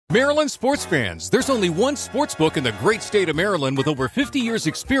Maryland sports fans, there's only one sports book in the great state of Maryland with over 50 years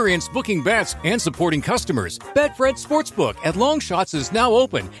experience booking bets and supporting customers. Betfred Sportsbook at Longshots is now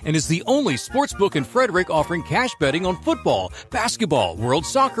open and is the only sportsbook in Frederick offering cash betting on football, basketball, world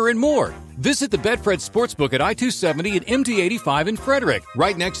soccer, and more. Visit the Betfred Sportsbook at I-270 and MD-85 in Frederick,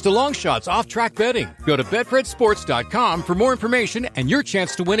 right next to Longshots off-track betting. Go to BetfredSports.com for more information and your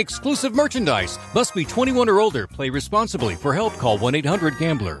chance to win exclusive merchandise. Must be 21 or older. Play responsibly. For help, call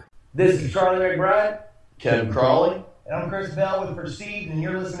 1-800-GAMBLER. This is Charlie McBride, Kevin Crawley, and I'm Chris Bell with Perceived, and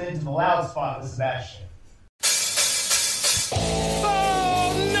you're listening to The Loud Spot with Sebastian.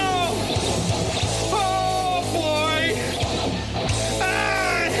 Oh, no! Oh, boy!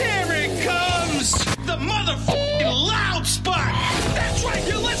 Ah, here it comes! The motherfucking Loud Spot! That's right,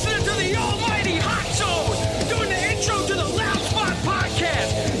 you're listening to the almighty Hot Zone, doing the intro to the Loud Spot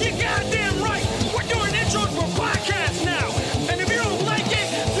podcast. You're goddamn right, we're doing intros for podcasts now. And if you don't like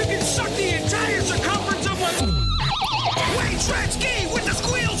it, you can suck the entire circumference of my Wayne Tretzky with the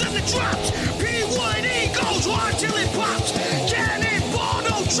squeals and the drops. P1E goes hard till it pops. Cannonball,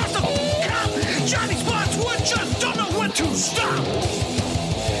 don't trust a cop. Johnny Spotswood just don't know when to stop.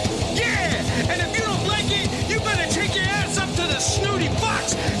 Yeah, and if you don't like it, you better take your ass up to the snooty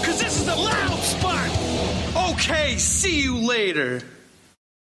box, cause this is the Loud Spot. Okay, see you later.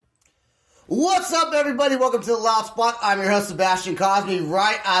 What's up, everybody? Welcome to The Loud Spot. I'm your host, Sebastian Cosby,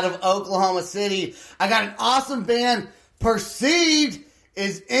 right out of Oklahoma City. I got an awesome band. Perceived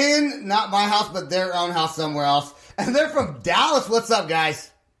is in, not my house, but their own house somewhere else. And they're from Dallas. What's up, guys?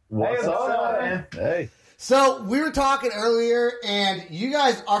 What's up, man? Hey. So, we were talking earlier, and you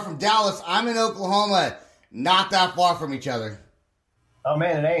guys are from Dallas. I'm in Oklahoma. Not that far from each other. Oh,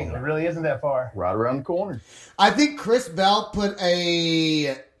 man, it ain't. It really isn't that far. Right around the corner. I think Chris Bell put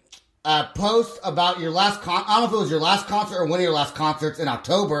a post about your last I don't know if it was your last concert or one of your last concerts in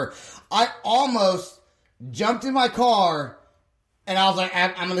October. I almost jumped in my car and I was like,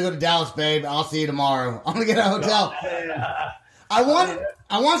 I'm going to go to Dallas, babe. I'll see you tomorrow. I'm going to get a hotel. I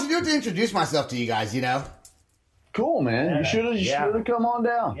wanted to do it to introduce myself to you guys, you know? Cool, man. You should have come on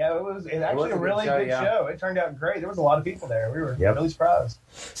down. Yeah, it was actually a really good show. It turned out great. There was a lot of people there. We were really surprised.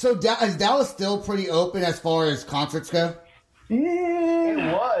 So is Dallas still pretty open as far as concerts go? Yeah.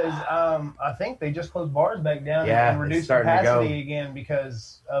 It was. I think they just closed bars back down and reduced starting capacity again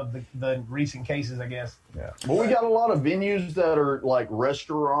because of the recent cases, I guess. Yeah. But we got a lot of venues that are like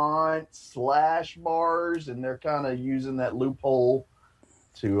restaurants / bars, and they're kind of using that loophole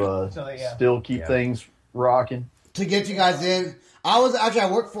to still keep things rocking. To get you guys in. I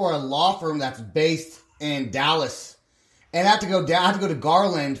work for a law firm that's based in Dallas. And I have to go to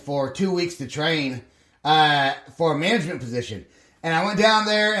Garland for 2 weeks to train for a management position. And I went down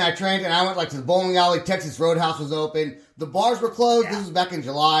there and I trained and I went to the bowling alley. Texas Roadhouse was open. The bars were closed. This was back in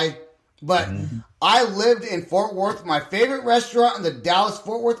July. But I lived in Fort Worth. My favorite restaurant in the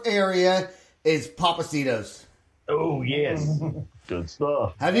Dallas-Fort Worth area is Papacitos. Oh, yes. Good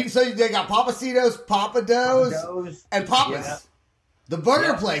stuff. So they got Papacitos, Papados, and Papas. Yeah. The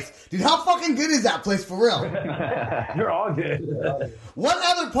burger place. Dude, how fucking good is that place for real? They're all good. What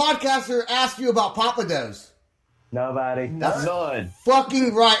other podcaster asked you about Papados? Nobody. That's none.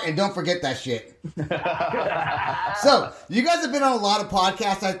 Fucking right, and don't forget that shit. So, you guys have been on a lot of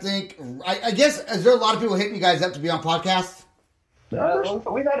podcasts, I think. I guess, is there a lot of people hitting you guys up to be on podcasts?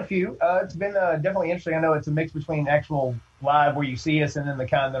 We've had a few. It's been definitely interesting. I know it's a mix between actual live where you see us and then the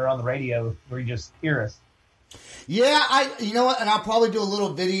kind that are on the radio where you just hear us. Yeah, you know what? And I'll probably do a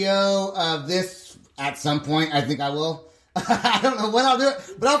little video of this at some point. I think I will. I don't know when I'll do it,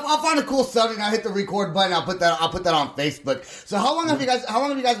 but I'll find a cool subject and I'll hit the record button. I'll put that on Facebook. So how long have you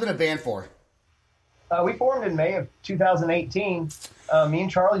guys been a band for? We formed in May of 2018. Me and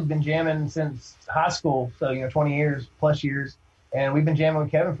Charlie's been jamming since high school, so 20 plus years, and we've been jamming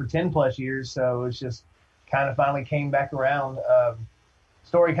with Kevin for 10 plus years. So it's just kind of finally came back around.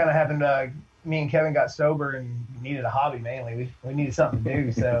 Story kind of happened. Me and Kevin got sober and needed a hobby mainly. We needed something to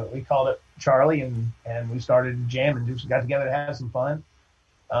do, so we called it Charlie, and we started jamming. Just got together to have some fun,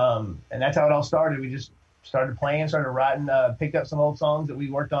 and that's how it all started. We just started playing, started writing, picked up some old songs that we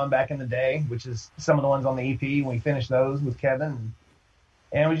worked on back in the day, which is some of the ones on the EP, and we finished those with Kevin,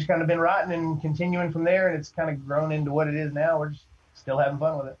 and we just kind of been writing and continuing from there, and it's kind of grown into what it is now. We're just still having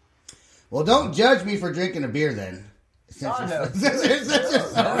fun with it. Well, don't judge me for drinking a beer then. No. No, I'm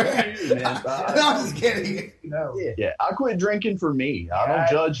just kidding. No. Yeah, I quit drinking for me. I don't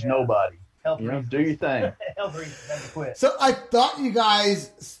judge nobody. Do your thing. Health reasons, never quit. So I thought you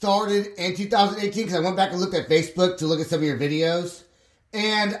guys started in 2018 because I went back and looked at Facebook to look at some of your videos,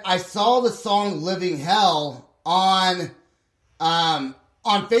 and I saw the song "Living Hell" on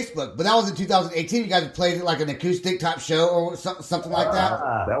on Facebook, but that was in 2018. You guys played it like an acoustic type show or something like that.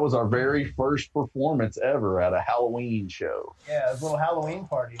 That was our very first performance ever at a Halloween show. Yeah, it was a little Halloween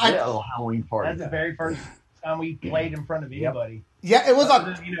party. A little Halloween party. That's the very first time we played in front of anybody. Yeah, it was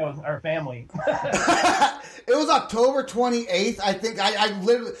our family. It was October 28th. I think I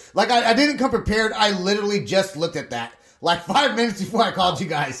literally, I didn't come prepared. I literally just looked at that like 5 minutes before I called you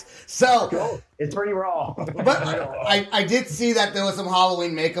guys. So cool. It's pretty raw. But I did see that there was some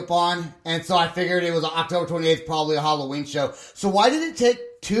Halloween makeup on, and so I figured it was October 28th, probably a Halloween show. So why did it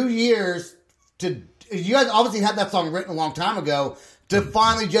take 2 years to? You guys obviously had that song written a long time ago to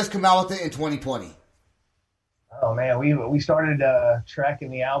finally just come out with it in 2020. Oh man, we started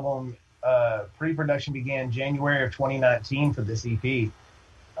tracking the album. Pre-production began January of 2019 for this EP,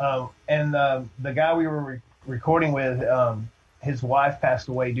 and the guy we were recording with, his wife passed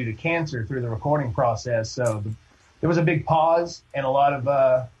away due to cancer through the recording process. So there was a big pause and a lot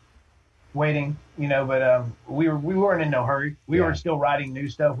of waiting, but we weren't in no hurry. We were still writing new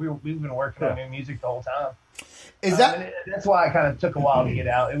stuff. We've been working on new music the whole time. That's why it kind of took a while to get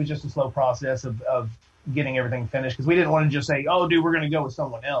out. It was just a slow process of getting everything finished because we didn't want to just say, "Oh, dude, we're going to go with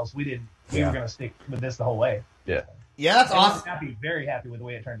someone else." We didn't. We were going to stick with this the whole way. Yeah. Yeah, that's awesome. I'm very happy with the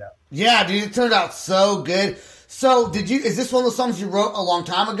way it turned out. Yeah, dude, it turned out so good. So, is this one of the songs you wrote a long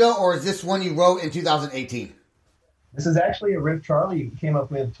time ago, or is this one you wrote in 2018? This is actually a riff Charlie came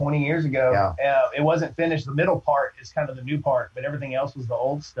up with 20 years ago. Yeah. It wasn't finished. The middle part is kind of the new part, but everything else was the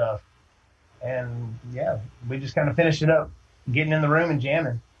old stuff. And yeah, we just kind of finished it up, getting in the room and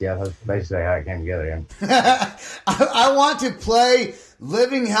jamming. Yeah, that's basically how it came together. Yeah. I want to play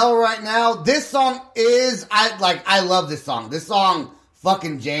Living Hell right now. This song is, I love this song. This song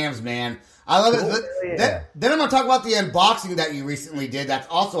fucking jams, man. I love it. Yeah. Then I'm going to talk about the unboxing that you recently did. That's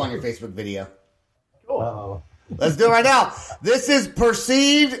also on your Facebook video. Cool. Uh-oh. Let's do it right now. This is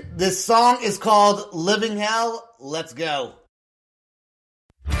Perceived. This song is called Living Hell. Let's go.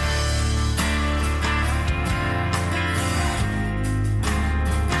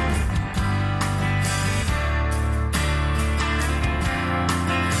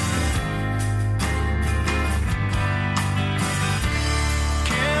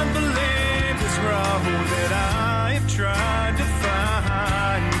 Tried to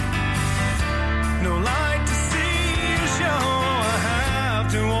find no light to see or show. I have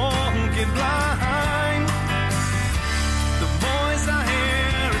to walk it blind. The voice I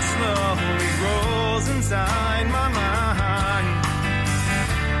hear, it slowly grows inside my mind.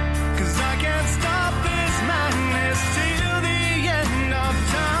 'Cause I can't stop this madness till the end of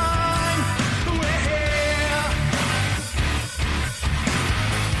time.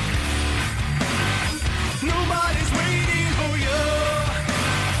 Nobody's waiting for you.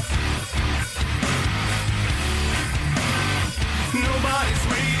 Nobody's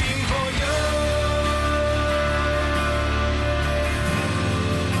waiting for you.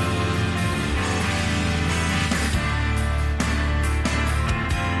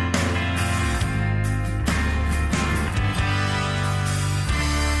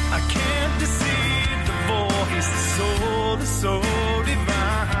 I can't deceive the voice, the soul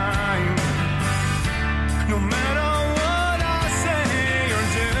divine. No matter what I say or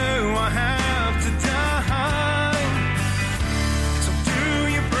do, I have to die. So do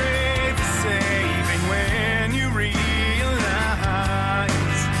you pray for saving when you realize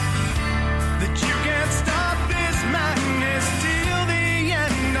that you can't stop this madness till the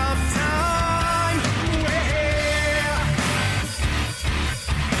end of time?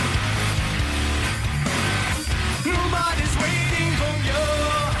 Nobody's waiting for you.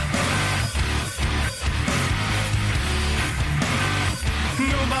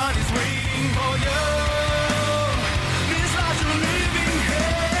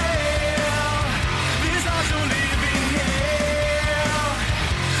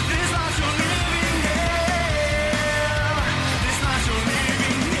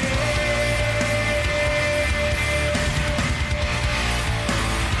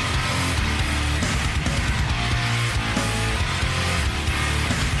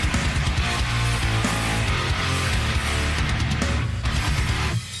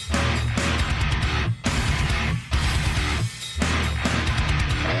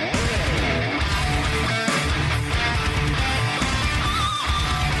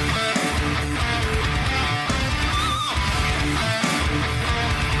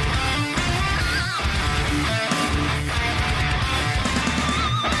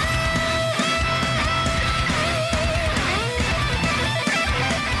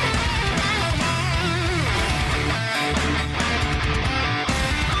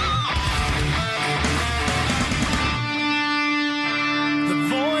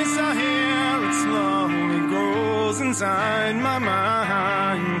 inside my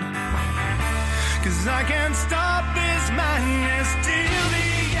mind. 'Cause I can't stop this madness till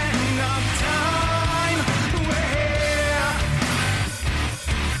the end of time. Where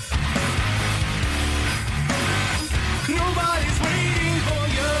nobody's waiting for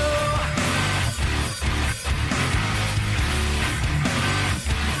you.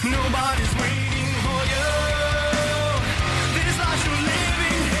 Nobody's waiting for you. This life you're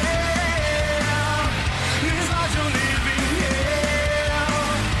living here. This life you're living here.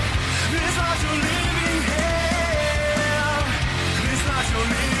 This life you're living here. This life you're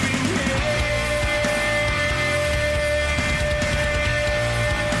living here.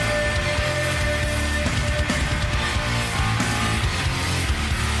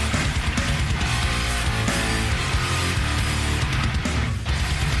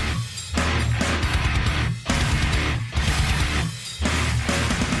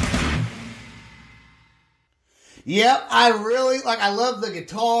 Yep, I love the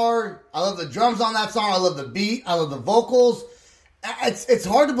guitar. I love the drums on that song. I love the beat. I love the vocals. It's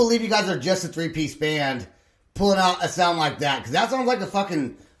hard to believe you guys are just a 3-piece band pulling out a sound like that. Because that sounds like a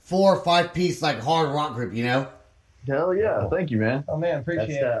fucking 4 or 5-piece like hard rock group, you know? Hell yeah. Thank you, man. Oh, man,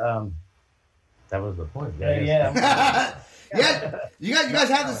 appreciate it. That was the point. Yeah. Yeah, you guys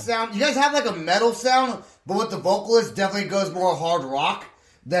have the sound. You guys have like a metal sound, but with the vocalist, definitely goes more hard rock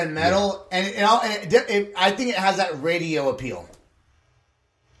than metal, and I think it has that radio appeal.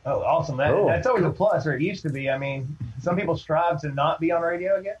 Oh, awesome! That's always a plus, or it used to be. I mean, some people strive to not be on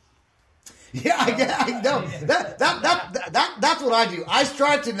radio again. Yeah, I know. That's what I do. I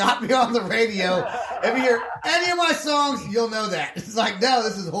strive to not be on the radio. If you hear any of my songs, you'll know that. It's like, no,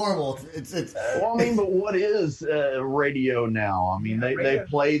 this is horrible. It's. Well, I mean, but what is radio now? I mean, they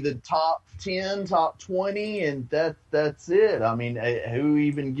play the top 10, top 20, and that's it. I mean, who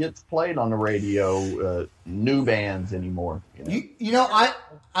even gets played on the radio? New bands anymore? You know,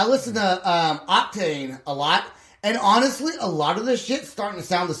 I listen to Octane a lot. And honestly, a lot of this shit's starting to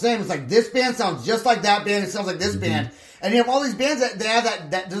sound the same. It's like this band sounds just like that band. It sounds like this band. And you have all these bands that they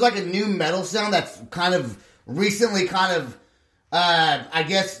have that there's like a new metal sound that's kind of recently I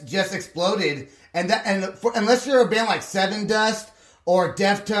guess just exploded. Unless you're a band like Seven Dust or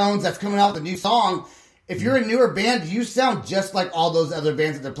Deftones that's coming out with a new song, if you're a newer band, you sound just like all those other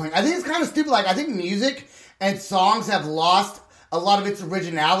bands that they're playing. I think it's kind of stupid. Like, I think music and songs have lost a lot of its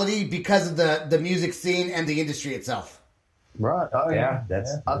originality because of the music scene and the industry itself. Right. Oh, yeah.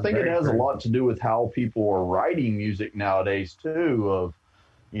 I think it has a lot to do with how people are writing music nowadays, too.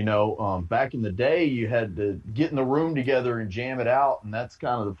 Back in the day, you had to get in the room together and jam it out, and that's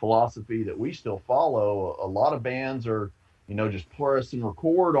kind of the philosophy that we still follow. A lot of bands are, just press and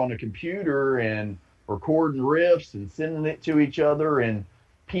record on a computer and recording riffs and sending it to each other and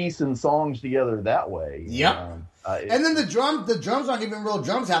piecing songs together that way. Yep. And then the drums aren't even real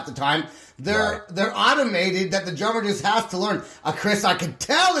drums half the time. They're automated that the drummer just has to learn. Chris, I can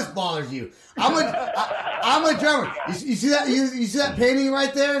tell this bothers you. I'm a drummer. You see that? You see that painting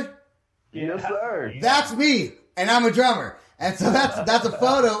right there? Yes, sir. That's me, and I'm a drummer. And so that's a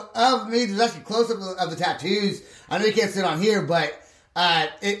photo of me. There's actually close up of the tattoos. I know you can't sit on here, but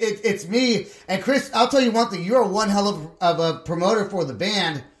it's me. And Chris, I'll tell you one thing. You're one hell of a promoter for the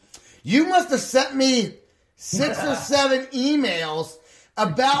band. You must have sent me 6 or 7 emails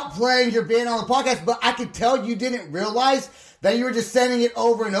about playing your band on the podcast, but I could tell you didn't realize that you were just sending it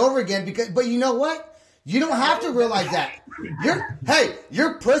over and over again. But you know what? You don't have to realize that.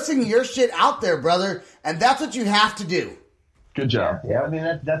 You're pushing your shit out there, brother, and that's what you have to do. Good job. Yeah, I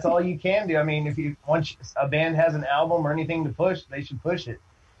mean that's all you can do. I mean, once a band has an album or anything to push, they should push it.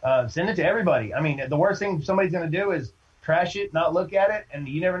 Send it to everybody. I mean, the worst thing somebody's going to do is trash it, not look at it, and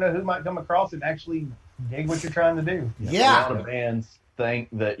you never know who might come across and actually dig what you're trying to do. Yeah. A lot of bands think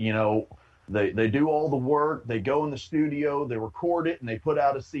that, they do all the work, they go in the studio, they record it, and they put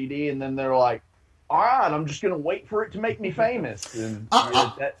out a CD, and then they're like, all right, I'm just going to wait for it to make me famous. And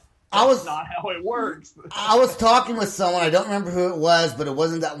that's not how it works. I was talking with someone, I don't remember who it was, but it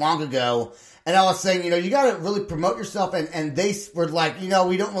wasn't that long ago, and I was saying, you got to really promote yourself, and they were like, we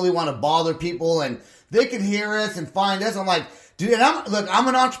don't really want to bother people, and they can hear us and find us. I'm like, dude, and I'm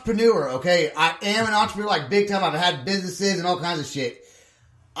an entrepreneur, okay? I am an entrepreneur, like, big time. I've had businesses and all kinds of shit.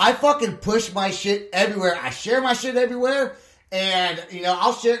 I fucking push my shit everywhere. I share my shit everywhere, and,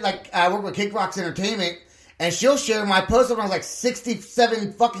 I'll share, like, I work with Kick Rocks Entertainment, and she'll share my post sometimes like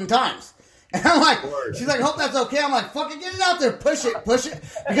 67 fucking times. And I'm like, she's like, hope that's okay. I'm like, fucking get it out there, push it.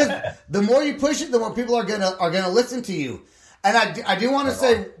 Because the more you push it, the more people are gonna listen to you. And I do want to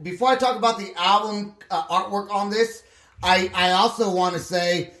say, before I talk about the album artwork on this, I also want to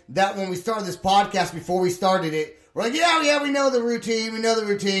say that when we started this podcast, before we started it, we're like, yeah, we know the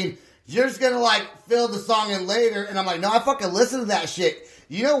routine. You're just gonna like fill the song in later. And I'm like, no, I fucking listen to that shit.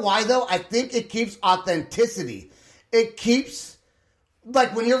 You know why though? I think it keeps authenticity. It keeps,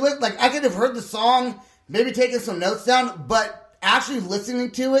 like when you're like, I could have heard the song, maybe taking some notes down, but actually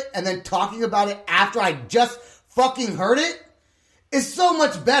listening to it and then talking about it after I just fucking heard it is so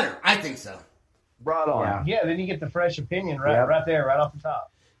much better. I think so. Right on. Yeah, then you get the fresh opinion right there, right off the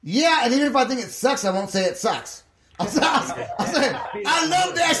top. Yeah, and even if I think it sucks, I won't say it sucks. I'll say, I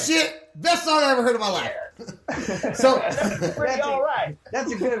love that shit. Best song I ever heard in my life. So Pretty all right.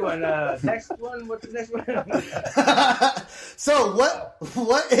 That's a good one. Next one. What's the next one? So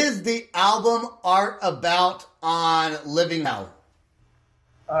what is the album art about on Living Hell?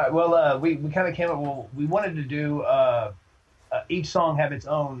 All right. Well, we kind of came up. Well, we wanted to do each song have its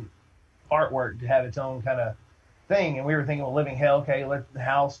own artwork, to have its own kind of thing, and we were thinking, well, Living Hell. Okay, let the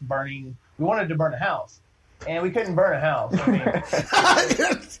house burning. We wanted to burn a house, and we couldn't burn a house. I mean,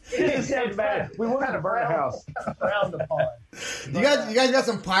 It sounds bad. We wanted to burn a house. Frowned upon. You guys got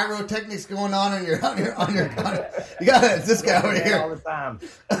some pyrotechnics going on your you got this guy over all here. the time.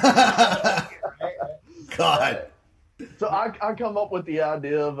 God. So I come up with the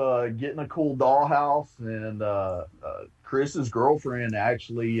idea of getting a cool dollhouse, and Chris's girlfriend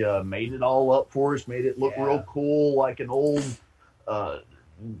actually made it all up for us, made it look real cool, like an old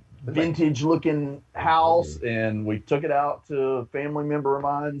vintage-looking house, and we took it out to a family member of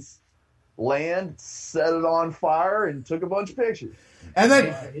mine's land, set it on fire, and took a bunch of pictures. And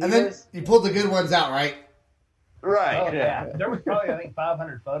then you pulled the good ones out, right? Right. Oh, yeah. There was probably, I think,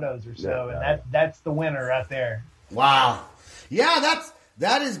 500 photos or so, and that's the winner right there. Wow. Yeah,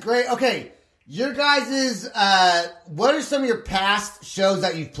 that is great. Okay, your guys' what are some of your past shows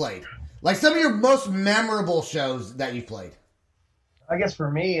that you've played? Like some of your most memorable shows that you've played? I guess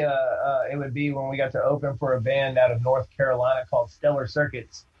for me, it would be when we got to open for a band out of North Carolina called Stellar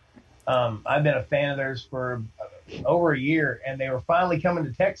Circuits. I've been a fan of theirs for over a year, and they were finally coming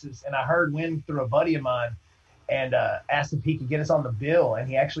to Texas, and I heard Win through a buddy of mine and asked if he could get us on the bill, and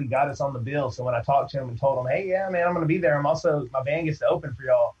he actually got us on the bill. So when I talked to him and told him, hey, yeah, man, I'm going to be there. My band gets to open for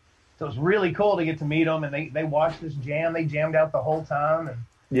y'all. So it was really cool to get to meet them, and they watched this jam. They jammed out the whole time, and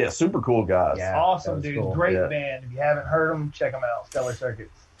Yeah, super cool guys. Yeah. awesome, that was dude. cool. Great Yeah. band. If you haven't heard them, check them out. Stellar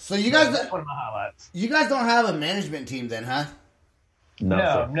Circuits. So you guys That's one of my highlights. don't have a management team then, huh?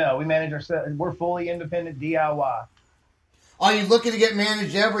 No, we manage ourselves. We're fully independent DIY. Are you looking to get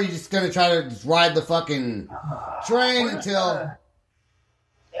managed ever? Or are you just gonna try to just ride the fucking train until?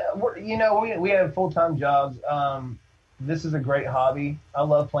 Yeah, we have full-time jobs. This is a great hobby. I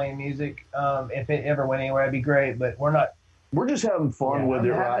love playing music. If it ever went anywhere, it'd be great. But we're not. We're just having fun with I'm it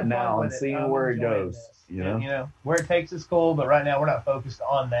having right fun now with and it. seeing I'm where it enjoying goes. this. You And, know? where it takes is cool, but right now we're not focused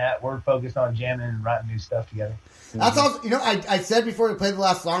on that. We're focused on jamming and writing new stuff together. That's also, I said before we played the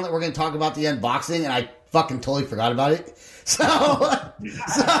last song that we're going to talk about the unboxing, and I fucking totally forgot about it. So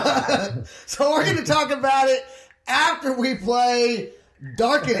we're going to talk about it after we play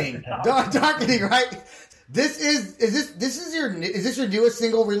Darkening. Darkening, right? Is this your newest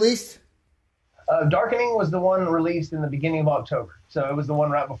single released? Darkening was the one released in the beginning of October, so it was the one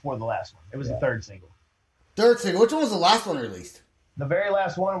right before the last one. It was the third single. Third single. Which one was the last one released? The very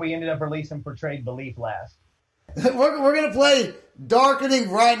last one we ended up releasing Portrayed Belief last. We're going to play Darkening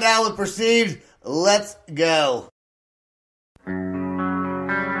right now with Perceived. Let's go.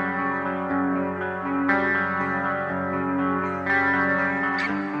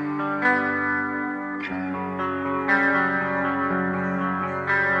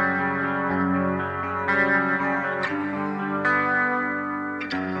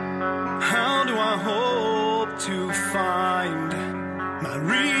 How do I hope to find my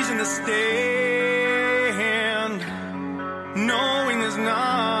reason to stand, knowing there's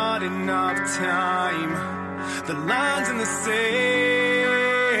not enough time? The lines in the sand,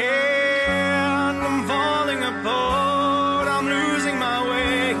 I'm falling apart, I'm losing my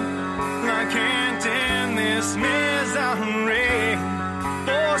way. I can't end this misery,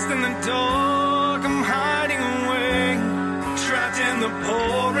 forced in the dark, I'm hiding away, trapped in the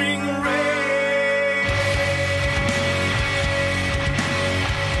pouring rain.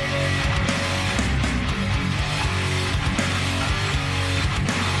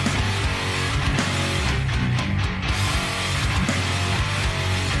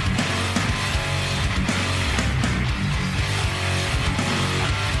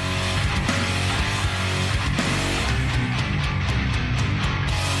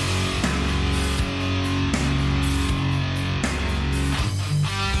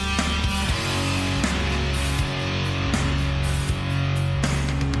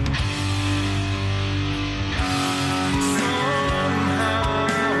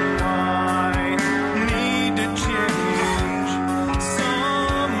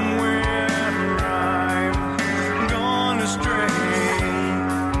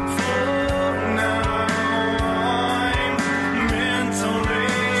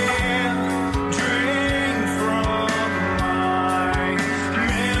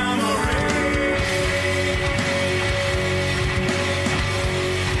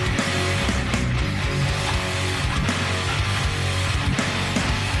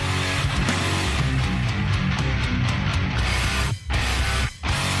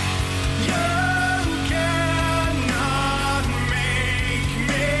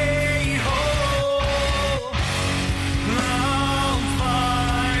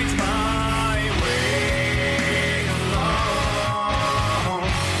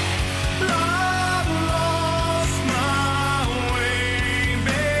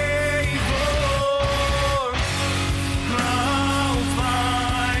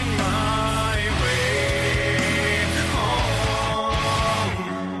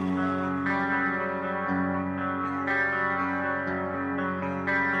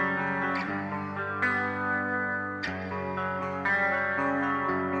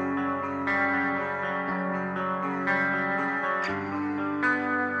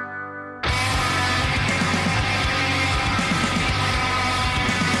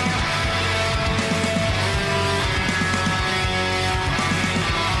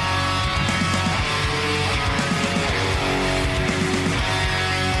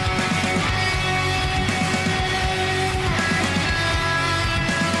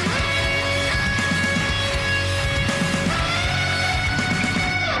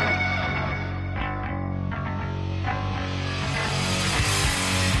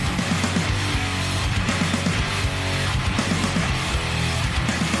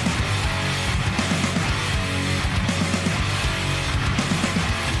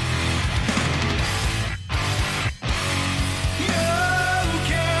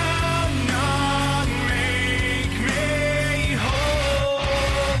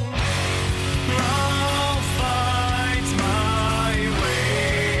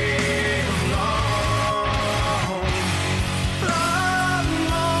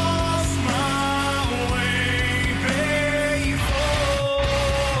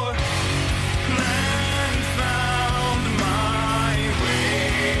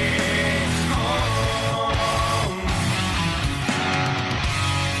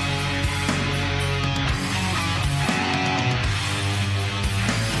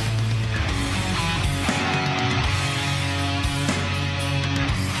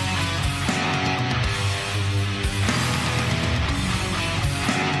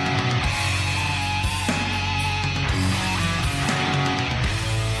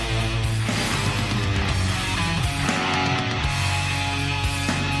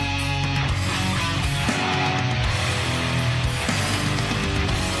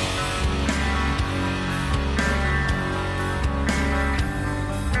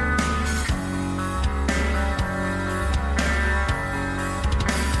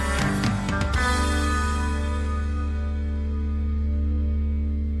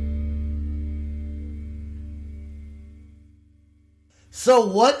 So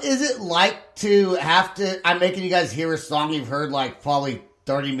what is it like to have to, I'm making you guys hear a song you've heard like probably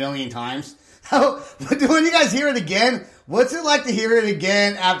 30 million times. When you guys hear it again, what's it like to hear it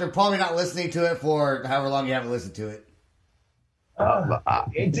again after probably not listening to it for however long you haven't listened to it?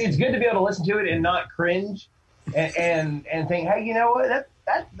 It's good to be able to listen to it and not cringe and think, hey, you know what?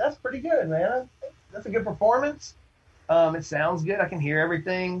 That's pretty good, man. That's a good performance. It sounds good. I can hear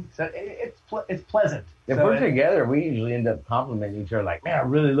everything. So it's pleasant. If we're together, we usually end up complimenting each other. Like, man, I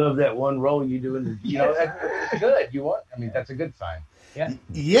really love that one role you do. That's good. That's a good sign.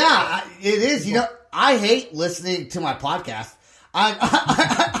 Yeah, it is. You know, I hate listening to my podcast.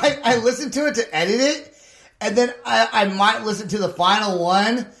 I listen to it to edit it, and then I might listen to the final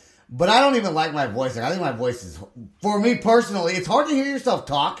one, but I don't even like my voice. I think my voice is, for me personally, it's hard to hear yourself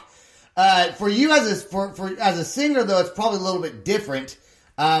talk. For you as a singer, though, it's probably a little bit different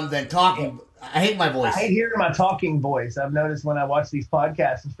than talking. I hate my voice. I hate hearing my talking voice. I've noticed when I watch these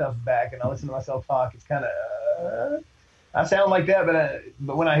podcasts and stuff back, and I listen to myself talk, it's kind of I sound like that,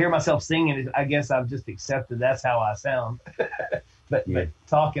 but when I hear myself singing, I guess I've just accepted that's how I sound. but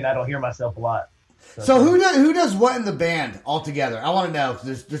talking, I don't hear myself a lot. So who does what in the band altogether? I want to know.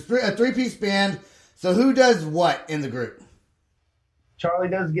 There's a three-piece band. So who does what in the group? Charlie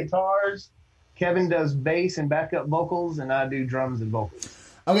does guitars, Kevin does bass and backup vocals, and I do drums and vocals.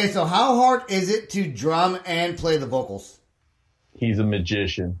 Okay, so how hard is it to drum and play the vocals? He's a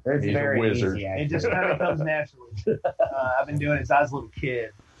magician. He's a wizard. Easy, it just kind of comes naturally. I've been doing it since I was a little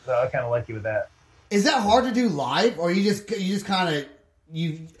kid, so I'm kind of lucky with that. Is that hard to do live, or you just kind of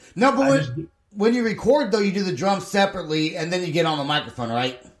when you record though, you do the drums separately and then you get on the microphone,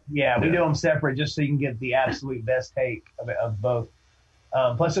 right? Yeah, we do them separate just so you can get the absolute best take of both.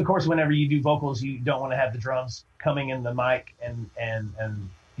 Plus, of course, whenever you do vocals, you don't want to have the drums coming in the mic, and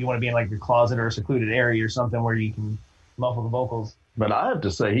you want to be in like your closet or a secluded area or something where you can muffle the vocals. But I have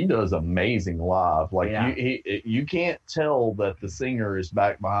to say, he does amazing live. Like you can't tell that the singer is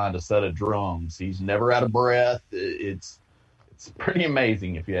back behind a set of drums. He's never out of breath. It's pretty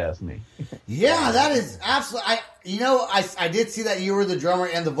amazing, if you ask me. Yeah, that is absolutely. I did see that you were the drummer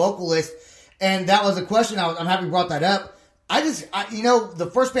and the vocalist, and that was a question. I'm happy you brought that up.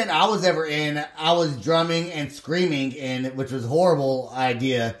 The first band I was ever in, I was drumming and screaming in, which was a horrible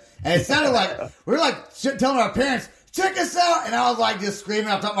idea. And it sounded like, we were like telling our parents, check us out. And I was like just screaming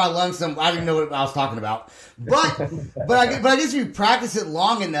on top of my lungs. I didn't even know what I was talking about. But I guess if you practice it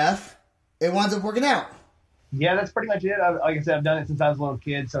long enough, it winds up working out. Yeah, that's pretty much it. Like I said, I've done it since I was a little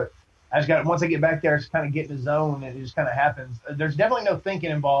kid. So I just got, once I get back there, it's kind of get in the zone and it just kind of happens. There's definitely no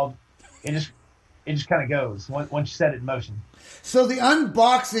thinking involved. It just kind of goes once you set it in motion. So the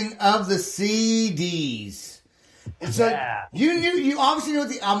unboxing of the CDs. So you obviously knew what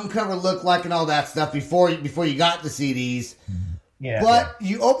the album cover looked like and all that stuff before you got the CDs. Yeah. But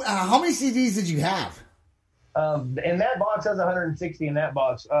you open. How many CDs did you have? In that box, has 160 in that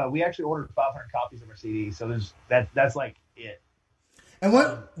box. We actually ordered 500 copies of our CDs, so that's like it. And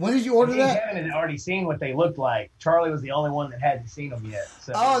when did you order that? Kevin had already seen what they looked like. Charlie was the only one that hadn't seen them yet.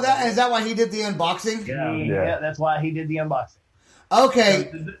 So, is that why he did the unboxing? Yeah, that's why he did the unboxing.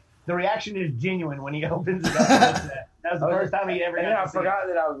 Okay. So the reaction is genuine when he opens it up. That was the first time he ever. And I forgot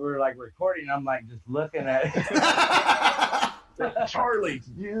that we were like recording. I'm like just looking at it. Charlie,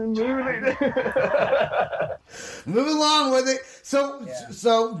 move along with it.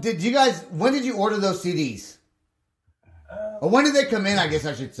 So did you guys? When did you order those CDs? Or when did they come in? I guess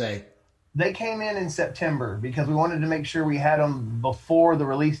I should say. They came in September because we wanted to make sure we had them before the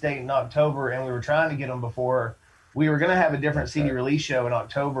release date in October, and we were trying to get them before. We were going to have a different CD release show in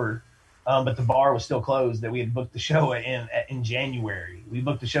October, but the bar was still closed. That we had booked the show in January. We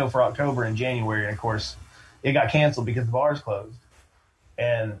booked the show for October and January, and of course, it got canceled because the bar's closed.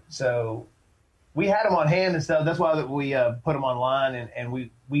 And so we had them on hand and stuff. That's why we put them online, and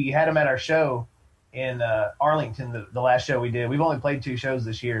we had them at our show in Arlington, the last show we did. We've only played 2 shows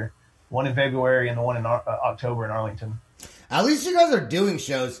this year, one in February and the one in October in Arlington. At least you guys are doing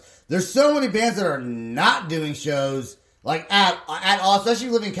shows. There's so many bands that are not doing shows, like at all, especially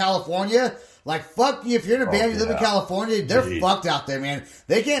if you live in California. Like, fuck you. If you're in a band, you live in California, they're fucked out there, man.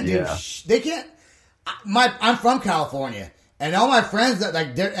 They can't do, I'm from California. And all my friends that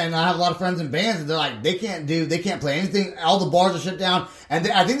and I have a lot of friends in bands, and they're like, they can't play anything. All the bars are shut down, and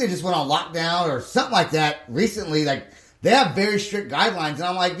I think they just went on lockdown or something like that recently. Like, they have very strict guidelines, and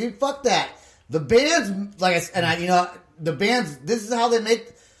I'm like, dude, fuck that. The bands, the bands, this is how they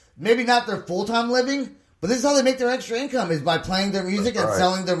make, maybe not their full-time living, but this is how they make their extra income, is by playing their music and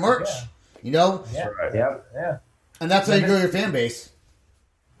selling their merch. Yeah. You know? Yeah. Yep. Yeah. And that's how you grow your fan base.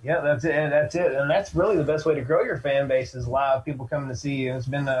 Yeah, that's it. And that's really the best way to grow your fan base is live people coming to see you. It's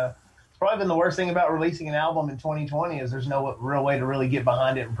probably been the worst thing about releasing an album in 2020 is there's no real way to really get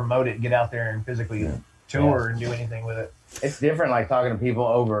behind it and promote it, get out there and physically tour and do anything with it. It's different, like talking to people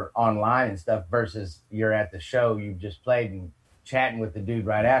over online and stuff versus you're at the show you've just played and chatting with the dude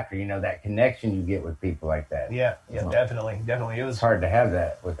right after. You know, that connection you get with people like that. Yeah, definitely. It was It's hard to have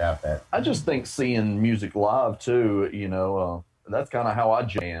that without that. I just think seeing music live too, that's kind of how I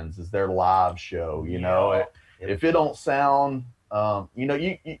jams is their live show. If it don't sound,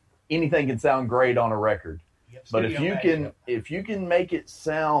 anything can sound great on a record. But if you can make it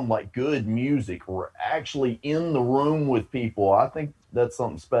sound like good music, we're actually in the room with people. I think that's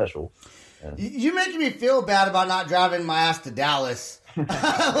something special. You making me feel bad about not driving my ass to Dallas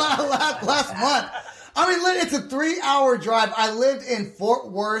last month. I mean, it's a 3-hour drive. I lived in Fort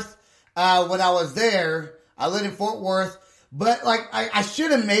Worth when I was there. I lived in Fort Worth, but I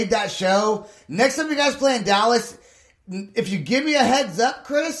should have made that show. Next time you guys play in Dallas, if you give me a heads up,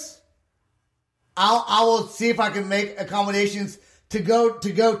 Chris, I will see if I can make accommodations to go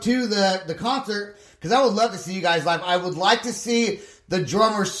to the concert because I would love to see you guys live. I would like to see the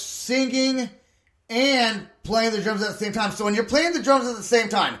drummer singing and playing the drums at the same time. So when you're playing the drums at the same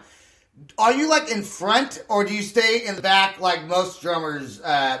time, are you in front or do you stay in the back like most drummers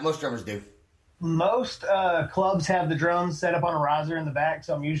do? Most clubs have the drums set up on a riser in the back,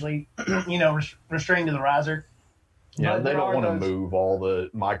 so I'm usually restrained to the riser. Yeah, But they there don't are want to those- move all the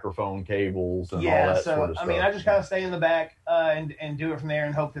microphone cables and all Yeah, that so sort of stuff. I mean, I just kind of stay in the back and do it from there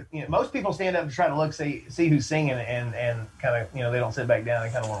and hope that most people stand up and try to look see who's singing and kind of they don't sit back down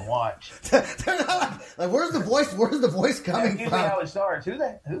and kind of want to watch. They're not where's the voice? Where's the voice coming That's usually from? how it starts. Who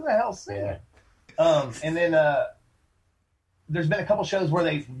the hell's singing? And then there's been a couple shows where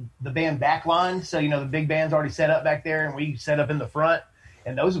the band backline, so the big band's already set up back there, and we set up in the front.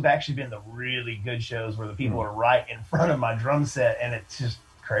 And those have actually been the really good shows where the people are right in front of my drum set, and it's just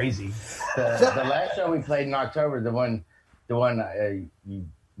crazy. The last show we played in October, the one you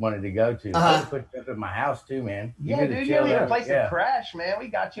wanted to go to, they put you up at my house too, man. Yeah, dude, you don't need a place to crash, man. We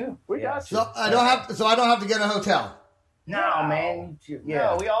got you. We got you. So I don't have to get a hotel. No, man.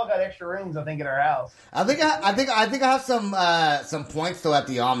 No, we all got extra rooms, I think, at our house. I think I have some points though at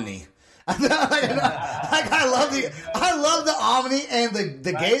the Omni. I love the Omni and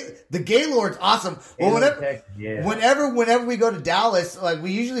the Gaylord's awesome. Well, whenever we go to Dallas,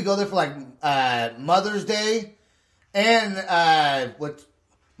 we usually go there for Mother's Day and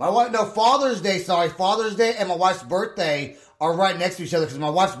Father's Day. Sorry, Father's Day and my wife's birthday are right next to each other because my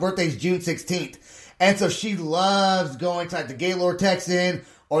wife's birthday is June 16th, and so she loves going to the Gaylord Texan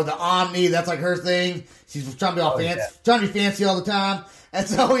or the Omni. That's her thing. She's trying to be all fancy, trying to be fancy all the time. And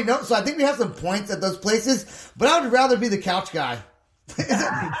so so I think we have some points at those places, but I would rather be the couch guy.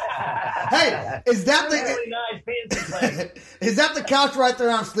 Hey, is that the Really nice fancy place. is that the couch right there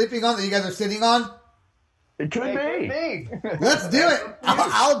I'm sleeping on that you guys are sitting on? It could be. Let's do it.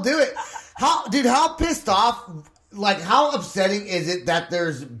 I'll do it. How pissed off, how upsetting is it that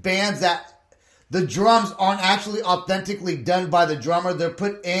there's bands that the drums aren't actually authentically done by the drummer, they're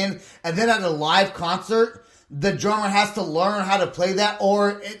put in, and then at a live concert, the drummer has to learn how to play that,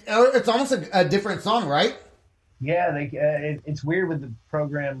 or it's almost a different song, right? Yeah, it's weird with the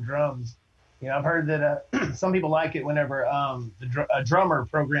programmed drums. I've heard that some people like it whenever a drummer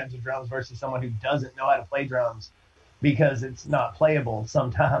programs the drums versus someone who doesn't know how to play drums because it's not playable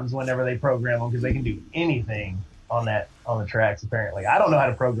sometimes whenever they program them because they can do anything on the tracks. Apparently, I don't know how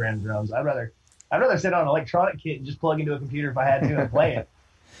to program drums. I'd rather sit on an electronic kit and just plug into a computer if I had to and play it.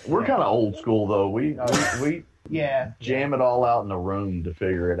 We're kind of old school though. We jam it all out in the room to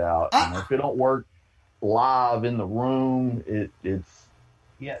figure it out. If it don't work live in the room, it's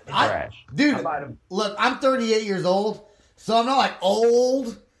trash. Dude, look, I'm 38 years old, so I'm not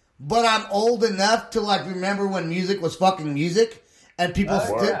old, but I'm old enough to remember when music was fucking music. And people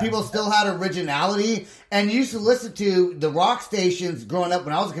still had originality and used to listen to the rock stations growing up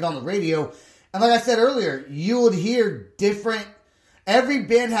when I was a kid on the radio. And like I said earlier, you would hear different. Every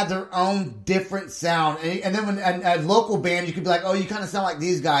band had their own different sound. And then when a local band, you could be like, oh, you kind of sound like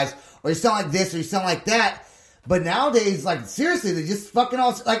these guys, or you sound like this, or you sound like that. But nowadays, seriously, they just fucking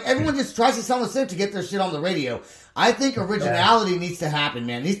all, everyone just tries to sound the same to get their shit on the radio. I think originality needs to happen,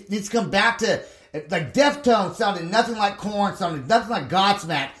 man. It needs to come back to, Deftones sounded nothing like Korn, sounded nothing like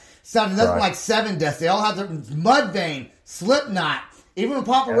Godsmack, sounded nothing like Seven Dust. They all have their Mudvayne, Slipknot, even when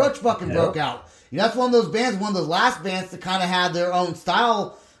Papa Roach fucking broke out. That's one of those bands, one of the last bands to kind of have their own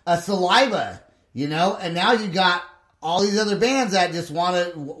style, Saliva, and now you got all these other bands that just want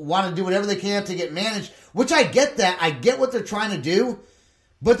to do whatever they can to get managed, which I get that. I get what they're trying to do,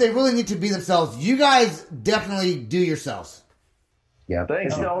 but they really need to be themselves. You guys definitely do yourselves. Yeah,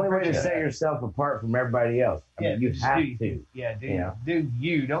 Thanks. it's the only way to set yourself apart from everybody else. I mean, you just have do to. Yeah, do Yeah. do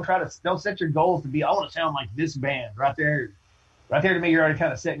you. Don't set your goals to be, I want to sound like this band. Right there to me, you're already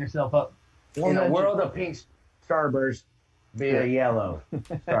kind of setting yourself up. In a world of pink starburst, be a yellow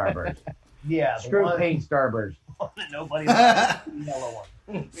starburst. Yeah. the Screw one- pink starburst. one that nobody likes, the yellow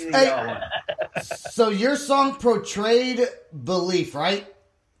one. Be the yellow one. So your song portrayed belief, right?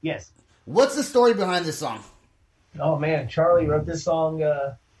 Yes. What's the story behind this song? Oh man, Charlie wrote this song.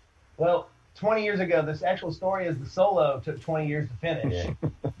 20 years ago. This actual story is the solo took 20 years to finish.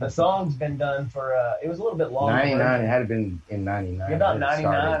 The song's been done for. It was a little bit longer. 99, it had been in 99. Yeah, about that it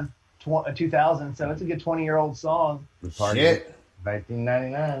started. 99, 2000. So it's a good 20-year-old song. We partied Shit.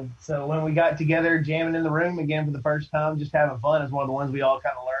 1999. So when we got together, jamming in the room again for the first time, just having fun is one of the ones we all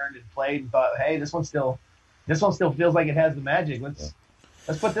kind of learned and played and thought, hey, this one still feels like it has the magic.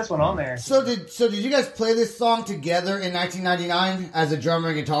 Let's put this one on there. So did you guys play this song together in 1999 as a drummer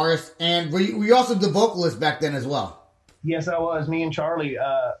and guitarist? And were you also the vocalist back then as well? Yes, I was. Me and Charlie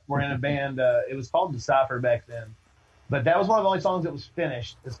were in a band. It was called Decipher back then. But that was one of the only songs that was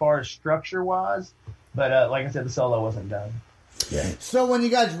finished as far as structure-wise. But like I said, the solo wasn't done. Yeah. So when you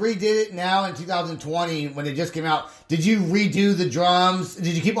guys redid it now in 2020, when it just came out, did you redo the drums?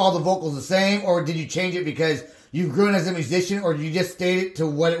 Did you keep all the vocals the same, or did you change it because you've grown as a musician, or did you just stayed it to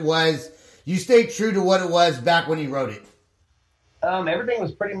what it was? You stayed true to what it was back when you wrote it. Everything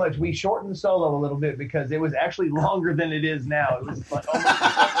was pretty much, we shortened the solo a little bit because it was actually longer than it is now. It was like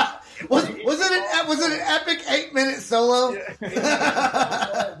Was it an epic 8-minute solo?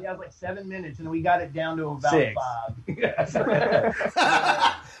 Yeah, it was like 7 minutes, and we got it down to about 6.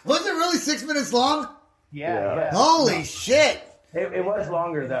 5. Was it really 6 minutes long? Yeah. Holy shit! It was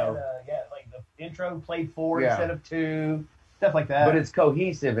longer, though. Like the intro played 4 Yeah. instead of 2, stuff like that. But it's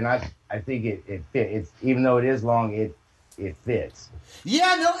cohesive, and I think it fits. It's, even though it is long, it fits.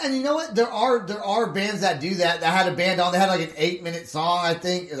 Yeah, no, and you know what? There are bands that do that. That had a band on. They had like an 8-minute song. I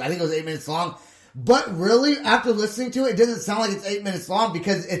think it was 8 minutes long. But really, after listening to it, it doesn't sound like it's 8 minutes long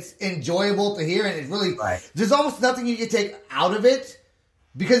because it's enjoyable to hear, and it's really there's almost nothing you can take out of it.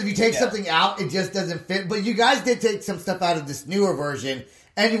 Because if you take something out, it just doesn't fit. But you guys did take some stuff out of this newer version,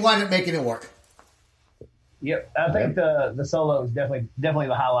 and you wound up making it work. Yep, I think the solo is definitely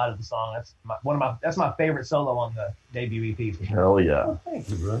the highlight of the song. That's my favorite solo on the debut EP. For sure. Hell yeah. Thank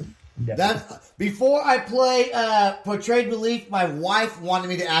you, bro. That's before I play Portrayed Belief. My wife wanted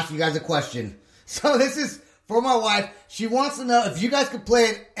me to ask you guys a question. So this is for my wife. She wants to know if you guys could play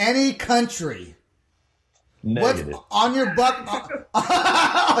in any country. Negative. What's on your buck?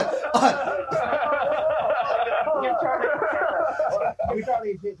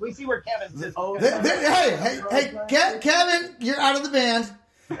 We see where Kevin sits. Hey, Kevin, you're out of the band.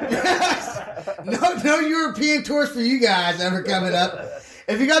 No European tours for you guys ever coming up.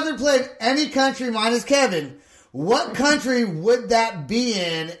 If you guys are playing any country minus Kevin, what country would that be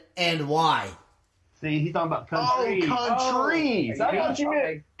in and why? See, he's talking about country. Countries. I thought you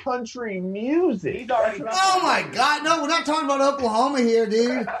meant country music. He's already. Oh my God! No, we're not talking about Oklahoma here,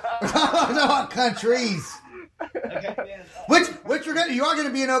 dude. We're talking about countries. Which you are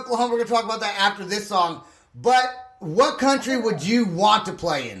gonna be in Oklahoma. We're gonna talk about that after this song. But what country would you want to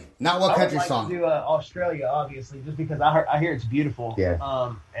play in? Not what country I would like song. to do Australia, obviously, just because I hear it's beautiful.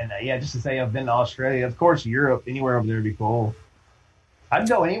 Yeah. Just to say I've been to Australia. Of course, Europe, anywhere over there would be cool. I'd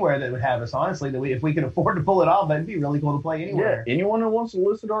go anywhere that would have us, honestly, if we could afford to pull it off, that'd be really cool to play Yeah, anywhere. anyone that wants to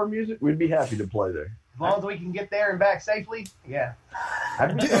listen to our music, we'd be happy to play there. As long as we can get there and back safely, yeah.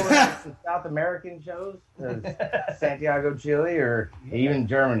 I'd be going to South American shows, Santiago, Chile, or even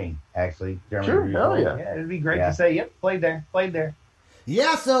Germany, actually. Germany Sure, would be hell cool. yeah. Yeah, it'd be great Yeah. to say, yep, played there.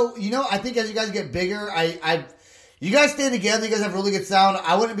 Yeah, so I think as you guys get bigger, you guys stay together. You guys have really good sound.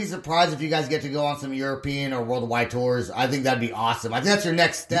 I wouldn't be surprised if you guys get to go on some European or worldwide tours. I think that'd be awesome. I think that's your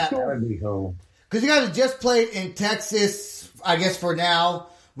next step. That would be cool. Because you guys have just played in Texas, I guess for now.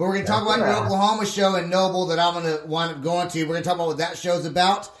 But we're going to talk about your Oklahoma show in Noble that I'm going to wind up going to. We're going to talk about what that show's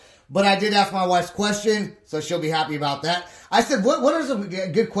about. But I did ask my wife's question, so she'll be happy about that. I said, what are some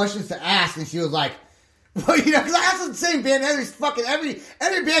good questions to ask? And she was like, well, because I asked the same band, every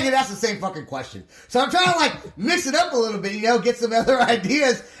band can ask the same fucking question. So I'm trying to mix it up a little bit, get some other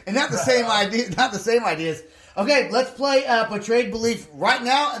ideas, and not the same ideas. Okay, let's play Portrayed Belief right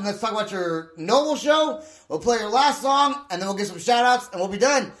now, and let's talk about your Noble show. We'll play your last song, and then we'll get some shout-outs, and we'll be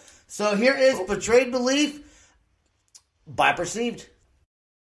done. So here is Portrayed Belief by Perceived.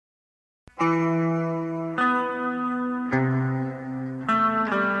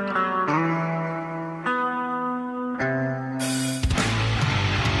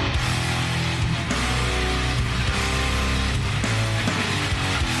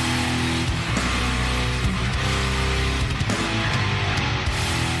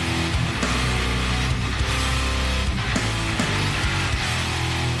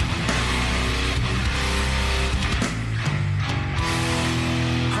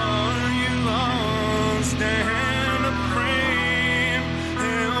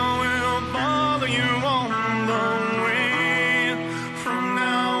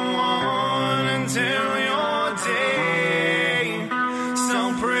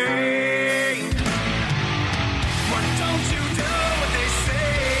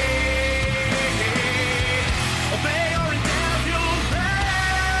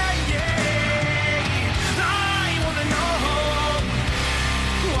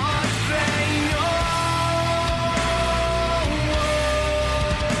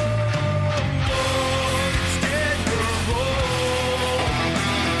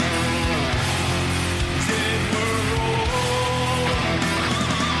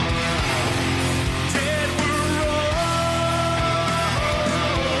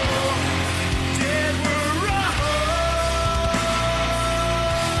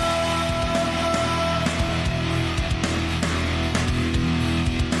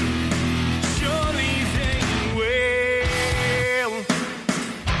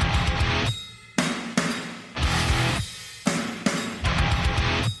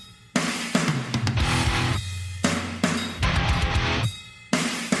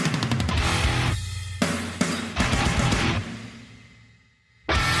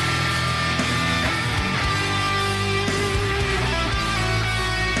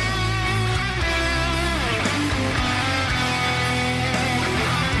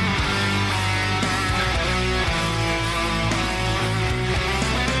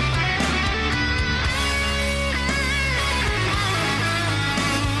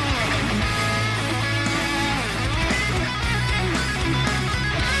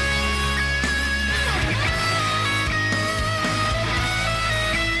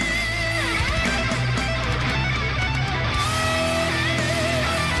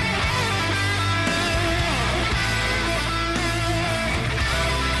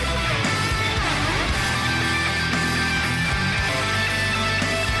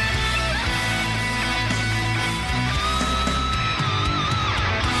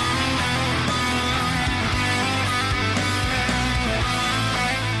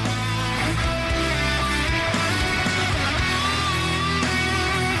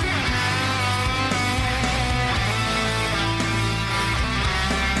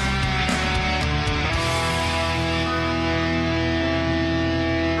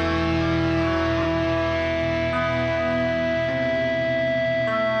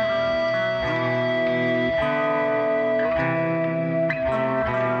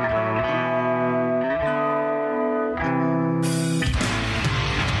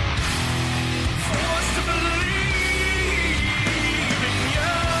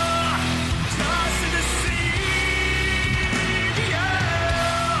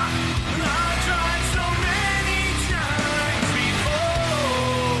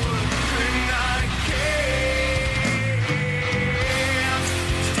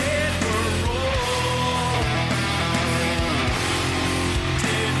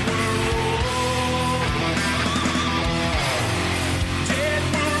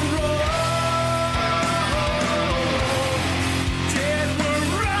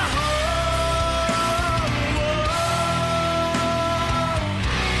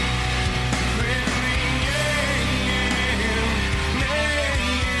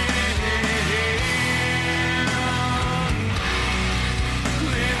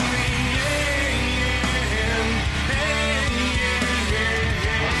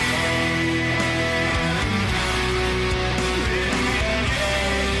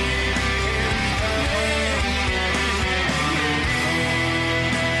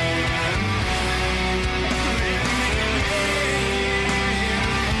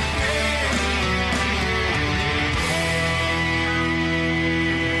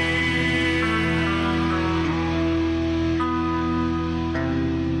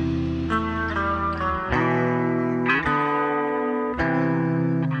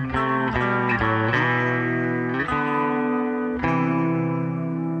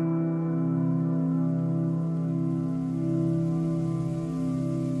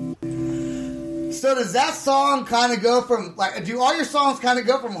 So does that song kind of go from like? Do all your songs kind of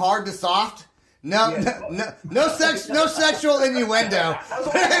go from hard to soft? No, no sexual innuendo.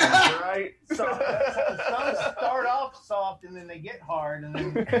 Right? Some start off soft and then they get hard and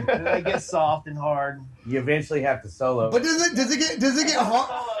then they get soft and hard. You eventually have to solo. But does it get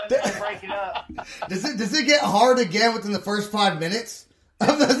hard? Break it up. Does it get hard again within the first 5 minutes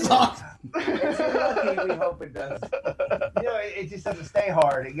of the song? It's lucky, we hope it does. You know, it just doesn't stay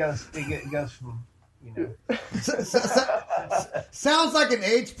hard. It goes from, you know. Sounds like an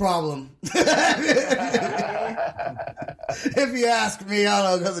age problem. If you ask me, I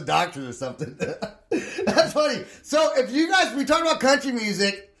don't know, go to the doctor or something. That's funny. So we talk about country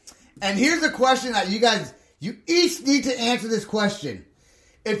music, and here's a question that you each need to answer this question.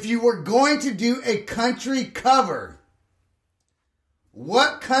 If you were going to do a country cover,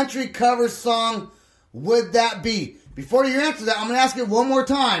 what country cover song would that be? Before you answer that, I'm going to ask it one more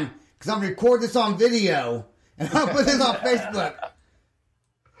time, because I'm going to record this on video, and I'll put this on Facebook.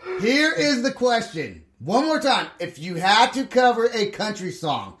 Here is the question. One more time. If you had to cover a country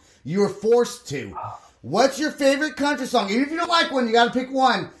song, you were forced to, what's your favorite country song? Even if you don't like one, you got to pick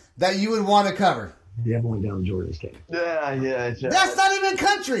one that you would want to cover. Definitely down Jordan's Cave. Yeah. That's not even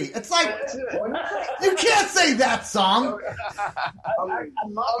country. It's like, you can't say that song.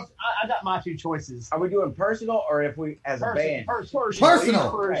 I got my two choices. Are we doing personal or if we as a band?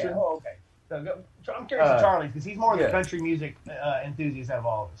 Personal. Oh, okay. So I'm curious to Charlie because he's more of the country music enthusiast out of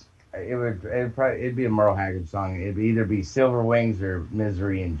all of us. It'd be a Merle Haggard song. It'd either be Silver Wings or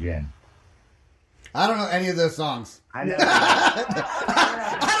Misery and Gin. I don't know any of those songs. I know.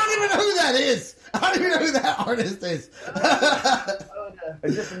 I don't even know who that is. I don't even know who that artist is.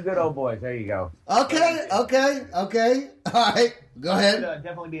 It's just some good old boys. There you go. Okay. All right, go ahead. It would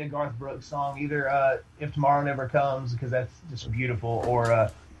definitely be a Garth Brooks song, either If Tomorrow Never Comes, because that's just beautiful, or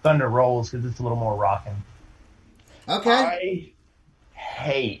Thunder Rolls, because it's a little more rocking. Okay. I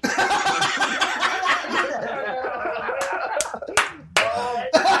hate.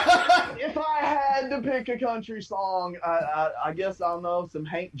 If I had to pick a country song, I guess I'll know some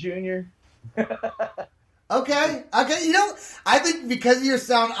Hank Jr. Okay. You know, I think because of your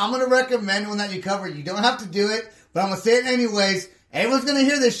sound, I'm going to recommend one that you cover. You don't have to do it, but I'm going to say it anyways. Everyone's going to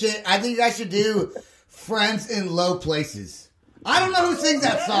hear this shit. I think you guys should do Friends in Low Places. I don't know who sings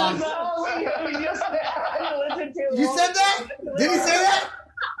that song. You said that? Did he say that?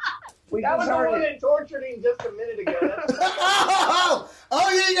 That was the one that tortured him just a minute ago. Oh,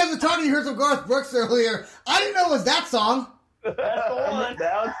 yeah, you guys were talking. You heard some Garth Brooks earlier. I didn't know it was that song. That's the one.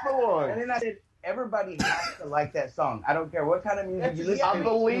 That's the one. And then I said, everybody has to like that song. I don't care what kind of music you listen to. I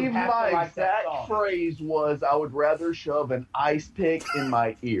believe you have my to like exact that song. phrase was, I would rather shove an ice pick in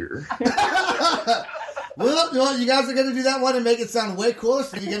my ear. Well, you guys are going to do that one and make it sound way cooler,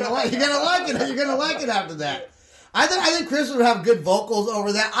 so you're going to like it. You're going to like it after that. I think Chris would have good vocals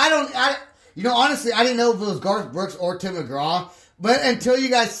over that. Honestly, I didn't know if it was Garth Brooks or Tim McGraw, but until you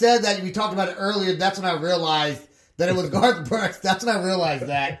guys said that, we talked about it earlier, that's when I realized that it was Garth Brooks. That's when I realized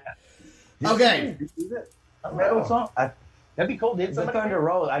that. Okay. Is it a metal song? That'd be cool. It's the Thunder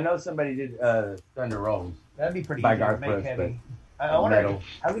Rolls. I know somebody did Thunder Rolls. That'd be pretty By easy to Garth make Brooks, heavy. I wonder, metal.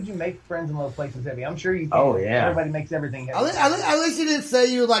 how would you make Friends in Low Places heavy? I'm sure you can. Oh, yeah. Everybody makes everything heavy. At least you didn't say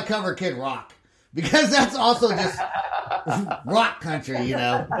you would like cover Kid Rock. Because that's also just rock country, you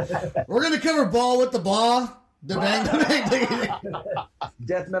know. We're going to cover Ball with the Ball. The bang.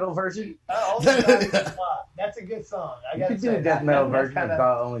 Death metal version? That's a good song. You could do a death metal version of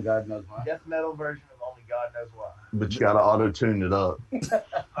Only God Knows Why. Death metal version of Only God Knows Why. But you got to auto-tune it up.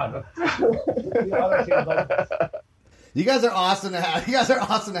 You guys are awesome to have. You guys are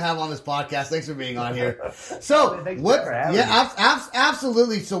awesome to have on this podcast. Thanks for being on here. So, what? Yeah,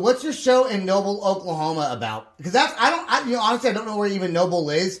 absolutely. So, what's your show in Noble, Oklahoma about? Because honestly, I don't know where even Noble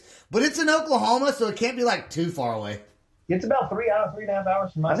is, but it's in Oklahoma, so it can't be like too far away. It's about 3.5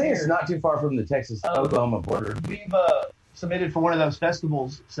 hours from us. I think here. it's not too far from the Texas-Oklahoma border. We've submitted for one of those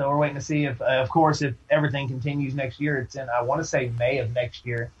festivals, so we're waiting to see if everything continues next year. It's in, I want to say, May of next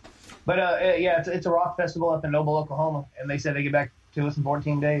year. But it's a rock festival up in Noble, Oklahoma, and they said they get back to us in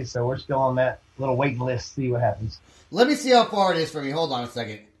 14 days, so we're still on that little waiting list to see what happens. Let me see how far it is from you. Hold on a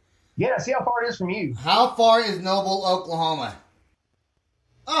second. Yeah, see how far it is from you. How far is Noble, Oklahoma?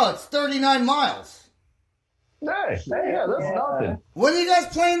 Oh, it's 39 miles. Hey, that's nothing. When are you guys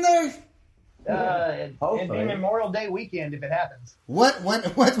playing there? It'd be Memorial Day weekend if it happens.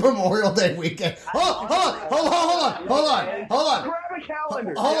 When's Memorial Day weekend? Hold on. Grab a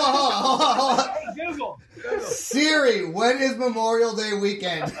calendar. Hold on. Hey, Google. Siri, when is Memorial Day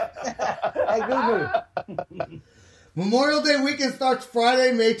weekend? Hey, Google. Memorial Day weekend starts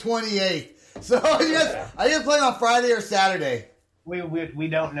Friday, May 28th. So are you guys playing on Friday or Saturday? We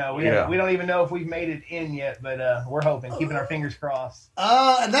don't know. We don't even know if we've made it in yet, but we're hoping, keeping our fingers crossed.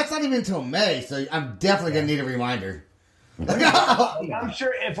 And that's not even until May, so I'm definitely gonna need a reminder. I'm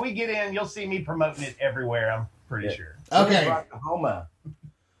sure if we get in, you'll see me promoting it everywhere. I'm pretty sure. Okay. Rockahoma.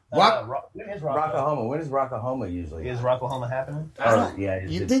 When is Rockahoma. When is Rockahoma usually? Is Rocklahoma happening? Yeah.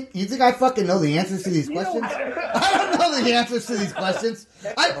 You think I fucking know the answers to these questions? I don't know the answers to these questions.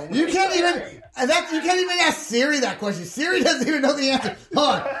 You can't even ask Siri that question. Siri doesn't even know the answer.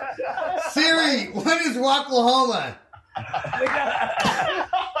 Hold on. Siri, when is Rocklahoma?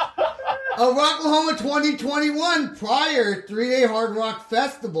 Rocklahoma 2021 prior 3-day Hard Rock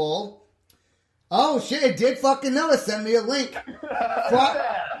Festival. Oh shit, it did fucking know to send me a link.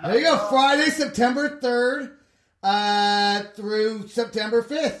 There you go, Friday, September 3rd through September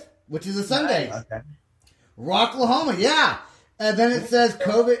 5th, which is a Sunday. Nice. Okay. Rocklahoma, yeah. And then it says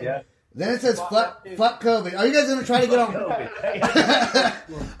COVID. Yeah. Then it says fuck COVID. Are you guys gonna try to get on?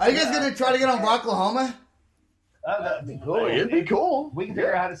 Are you guys gonna try to get on Rocklahoma? That'd be cool. It'd be cool. We can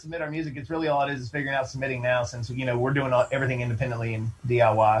figure out how to submit our music. It's really all it is figuring out submitting now, since we're doing everything independently and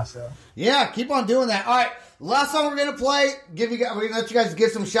DIY. So yeah, keep on doing that. All right, last song we're gonna play. We're gonna let you guys give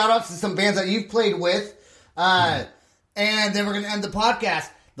some shout outs to some bands that you've played with, and then we're gonna end the podcast.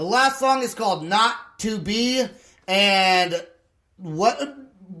 The last song is called "Not to Be," and what?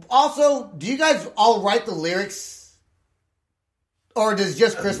 Also, do you guys all write the lyrics, or does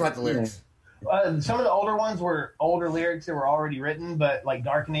just Chris write the lyrics? Some of the older ones were older lyrics that were already written, but like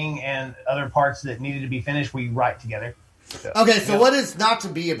Darkening and other parts that needed to be finished, we write together. So what is Not to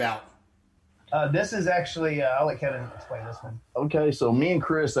Be about? This is actually, I'll let Kevin explain this one. Okay, so me and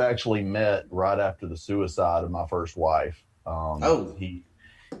Chris actually met right after the suicide of my first wife.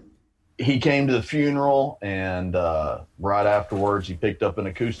 He came to the funeral, and right afterwards he picked up an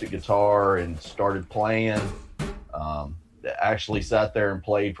acoustic guitar and started playing. Actually sat there and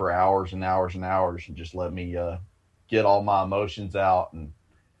played for hours and hours and hours and just let me get all my emotions out. And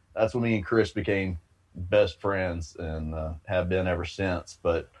that's when me and Chris became best friends and have been ever since.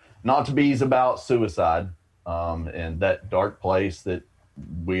 But Not to Be is about suicide and that dark place that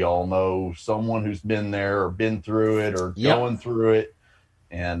we all know someone who's been there or been through it or going through it.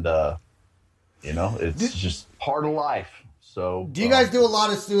 And, it's just part of life. So do you guys do a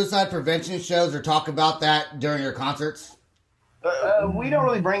lot of suicide prevention shows or talk about that during your concerts? We don't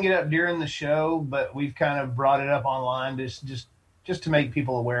really bring it up during the show, but we've kind of brought it up online just to make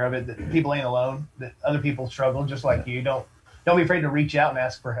people aware of it, that people ain't alone, that other people struggle just like you. Don't be afraid to reach out and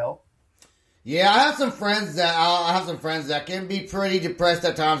ask for help. Yeah, I have some friends that can be pretty depressed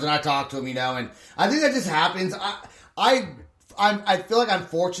at times, and I talk to them, and I think that just happens. I feel like I'm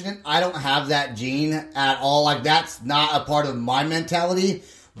fortunate. I don't have that gene at all. Like, that's not a part of my mentality,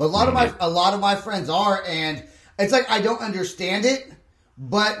 but a lot of my friends are, and it's like I don't understand it,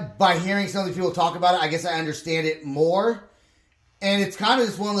 but by hearing some of these people talk about it, I guess I understand it more. And it's kind of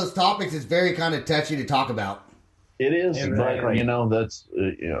just one of those topics that's very kind of touchy to talk about. It is, exactly. But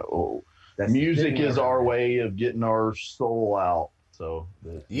that's music is our way of getting our soul out. So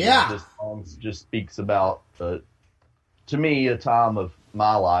this song just speaks about, to me, a time of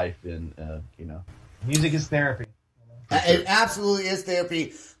my life, and music is therapy. It absolutely is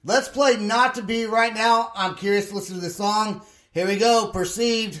therapy. Let's play Not to Be right now. I'm curious to listen to the song. Here we go.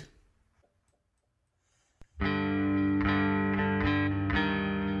 Perceived.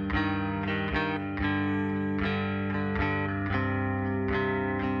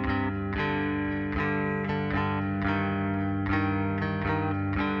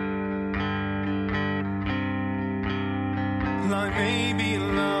 Like maybe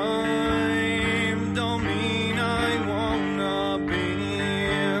lime, don't mean I wanna be.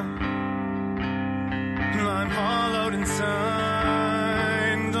 I'm hollowed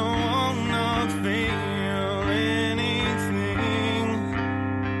inside, don't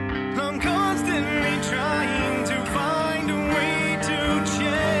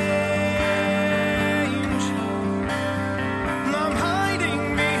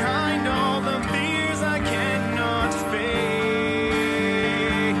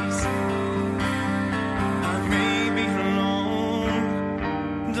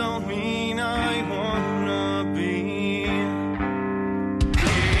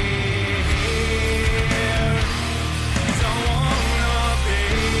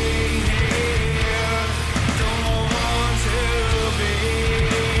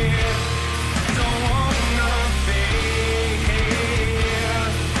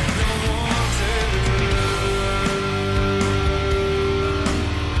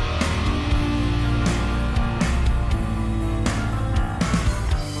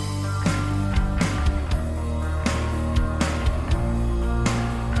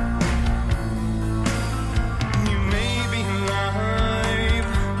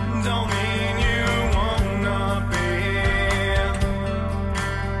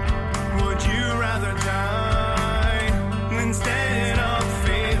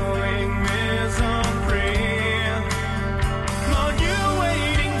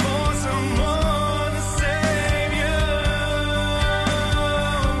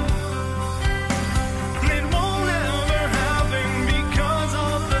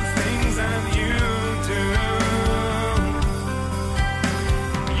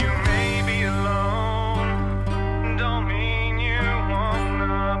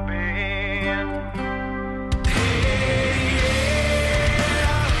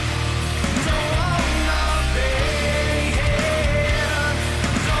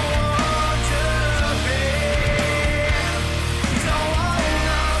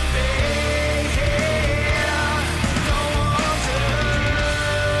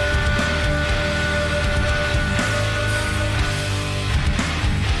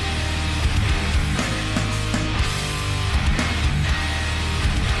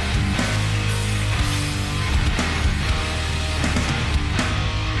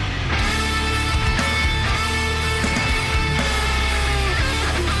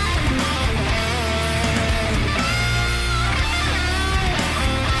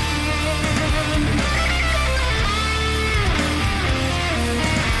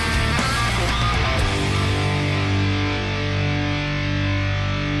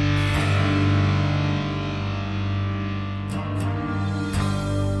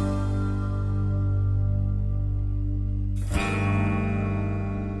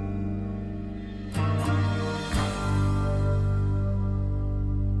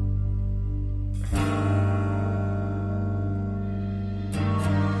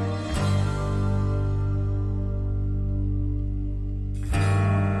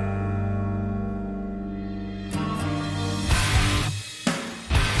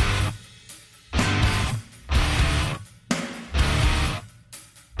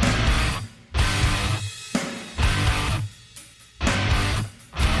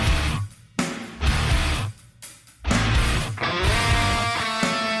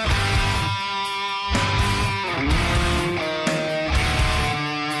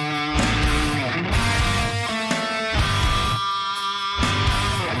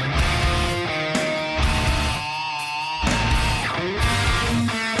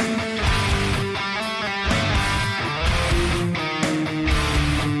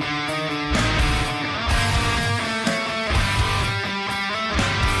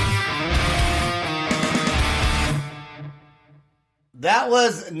That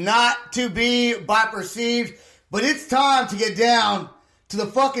was not to be by perceived, but it's time to get down to the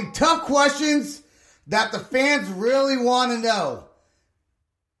fucking tough questions that the fans really want to know.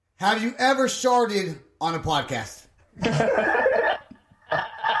 Have you ever sharded on a podcast?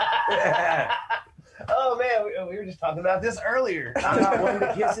 Oh man, we were just talking about this earlier. I'm not one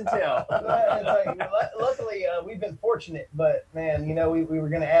to kiss and tell. It's like, luckily, we've been fortunate, but man, you know, we were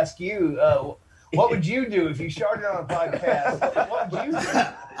going to ask you, what would you do if you sharded on a podcast? What would you do?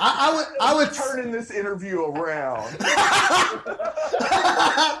 I would turning this interview around.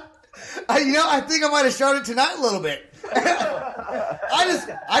 I think I might have sharded tonight a little bit. I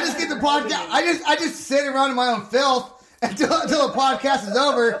just get the podcast. I just sit around in my own filth until the podcast is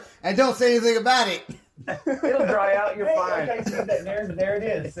over and don't say anything about it. It'll dry out. You're fine. Okay, see, there it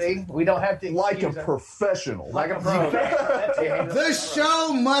is. See, we don't have to Like a excuse professional. Like a pro. The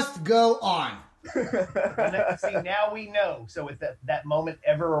show must go on. See, now we know. So if that moment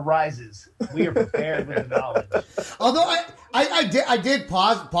ever arises, we are prepared with the knowledge. Although I did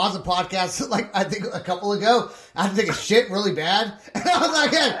pause the podcast like I think a couple ago. I had to take a shit really bad, and I was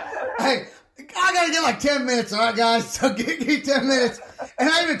like, hey, I gotta get like 10 minutes, all right, guys. So give me 10 minutes, and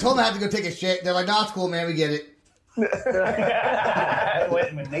I even told them I had to go take a shit. They're like, "No, it's cool, man. We get it."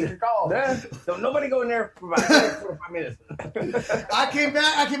 When nature calls. So nobody go in there for about 45 minutes. I came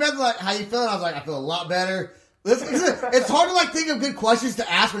back like, "How you feeling?" I was like, "I feel a lot better." Listen, it's hard to like think of good questions to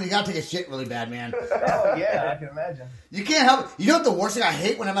ask when you gotta take a shit really bad, man. Oh yeah, I can imagine. You can't help. You know what the worst thing I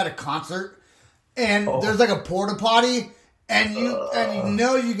hate when I'm at a concert and there's like a porta potty and you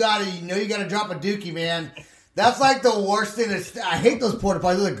gotta drop a dookie, man. That's like the worst thing. I hate those porta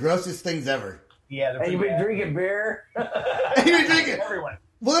potties. They're the grossest things ever. Yeah, And you've been drinking beer. And you've been drinking. Everyone.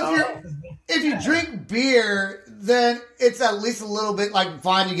 Well, if you drink beer, then it's at least a little bit like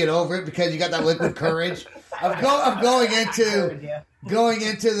fine to get over it because you got that liquid courage of going into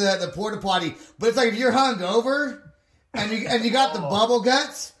the porta potty. But it's like if you're hungover and you got the bubble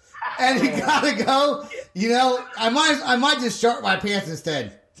guts and you gotta go, I might just shart my pants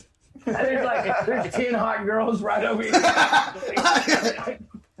instead. There's 10 hot girls right over here.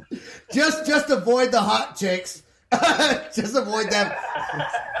 Just avoid the hot chicks. Just avoid them.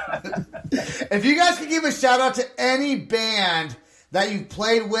 If you guys could give a shout out to any band that you've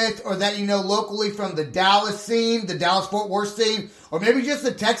played with or that you know locally from the Dallas scene, the Dallas-Fort Worth scene, or maybe just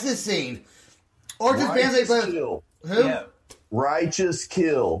the Texas scene, or just bands that you play with. Who? Yeah. Righteous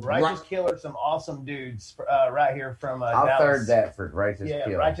Kill. Righteous Kill are some awesome dudes right here from I'll Dallas. third that for Righteous Yeah,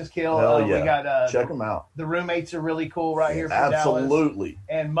 Kill. Righteous Kill. Hell yeah. We got Check them out. The Roommates are really cool right here from Dallas. Absolutely.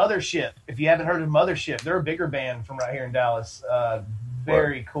 And Mothership. If you haven't heard of Mothership, they're a bigger band from right here in Dallas.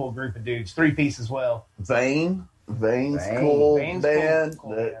 Very cool group of dudes. 3-piece as well. Vane's Vane. cool Vane's band.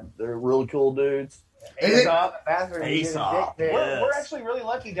 cool band. They're really cool dudes. Aesop. Aesop. We're actually really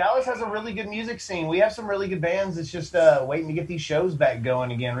lucky. Dallas has a really good music scene. We have some really good bands. It's just waiting to get these shows back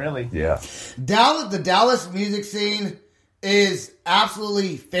going again, really. Yeah. The Dallas music scene is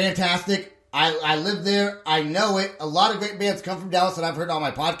absolutely fantastic. I live there. I know it. A lot of great bands come from Dallas that I've heard on my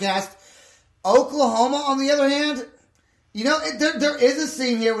podcast. Oklahoma, on the other hand, there is a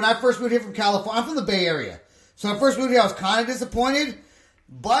scene here. When I first moved here from California, I'm from the Bay Area. So when I first moved here, I was kind of disappointed.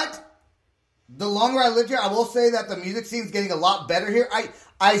 But the longer I lived here, I will say that the music scene's getting a lot better here.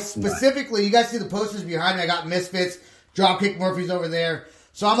 I specifically, you guys see the posters behind me. I got Misfits, Dropkick Murphys over there.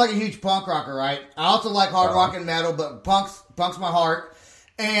 So I'm like a huge punk rocker, right? I also like hard rock and metal, but punk's my heart.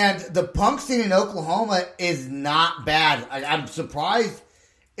 And the punk scene in Oklahoma is not bad. I'm surprised.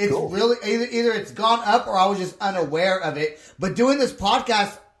 It's really either it's gone up or I was just unaware of it. But doing this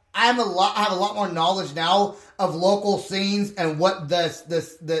podcast, I have a lot more knowledge now of local scenes and what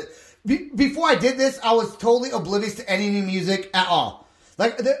before I did this, I was totally oblivious to any new music at all.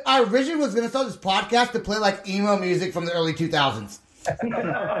 Like, I originally was going to start this podcast to play like emo music from the early 2000s.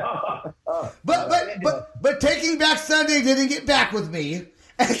 But Taking Back Sunday didn't get back with me,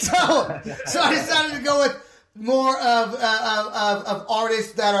 and so I decided to go with more of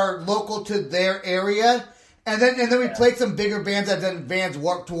artists that are local to their area, and then we played some bigger bands that done Vans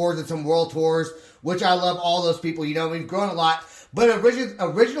Warped Tours and some world tours, which I love all those people. We've grown a lot. But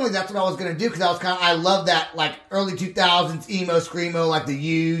originally, that's what I was going to do because I love that like early 2000s emo, screamo, like The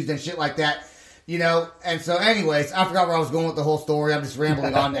Used and shit like that, And so anyways, I forgot where I was going with the whole story. I'm just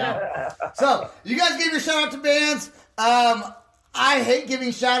rambling on now. So you guys gave your shout out to bands. I hate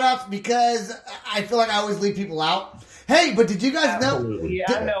giving shout outs because I feel like I always leave people out. Hey, but did you guys know? Yeah,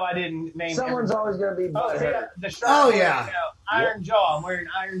 I know I didn't name Someone's always going to be the shirt. Oh, yeah. Iron Jaw. I'm wearing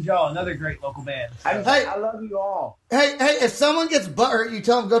Iron Jaw, another great local band. I love you all. Hey, if someone gets butthurt, you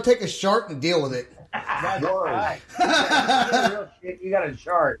tell them go take a shart and deal with it. That's Word. right. Real shit, you got a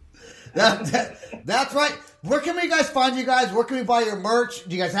chart. That's right. Where can we guys find you guys? Where can we buy your merch?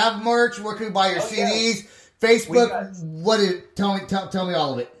 Do you guys have merch? Where can we buy your CDs? Facebook? Tell me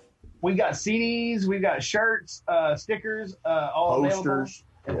all of it. We've got CDs, we've got shirts, stickers, all available. Posters.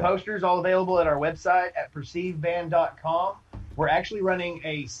 And Yeah. posters all available at our website at perceivedband.com. We're actually running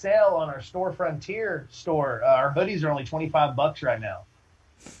a sale on our Store Frontier store. Our hoodies are only $25 right now.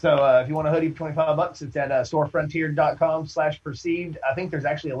 So if you want a hoodie for $25, it's at storefrontier.com/perceived. I think there's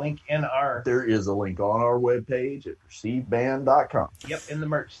actually a link in our There is a link on our webpage at perceivedband.com. in the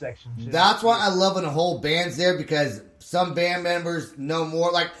merch section. That's why I love when a whole band's there, because some band members know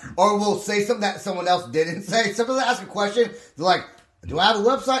more, or will say something that someone else didn't say. Some of them ask a question, they're like, "Do I have a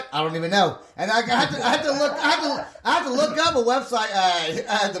website? I don't even know." And I had to look up a website.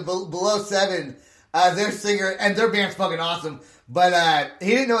 The Below 7, their singer, and their band's fucking awesome. But he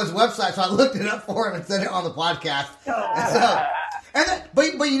didn't know his website, so I looked it up for him and said it on the podcast.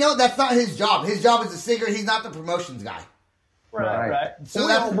 But you know, that's not his job. His job is a singer. He's not the promotions guy. Right. So We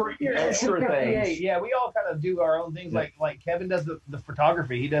that's all bring extra things. Yeah, we all kind of do our own things. Like Kevin does the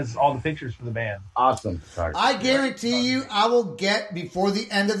photography. He does all the pictures for the band. Awesome. I guarantee you, I will get, before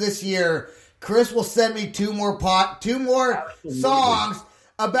the end of this year, Chris will send me two more songs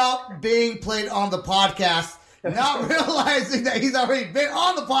about being played on the podcast, not realizing that he's already been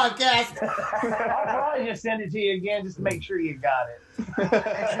on the podcast. I'll probably just send it to you again just to make sure you got it.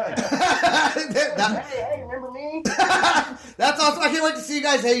 Hey, remember me? That's awesome. I can't wait to see you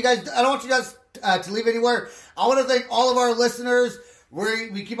guys. Hey, you guys, I don't want you guys to leave anywhere. I want to thank all of our listeners.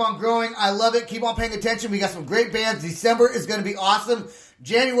 We keep on growing. I love it. Keep on paying attention. We got some great bands. December is going to be awesome.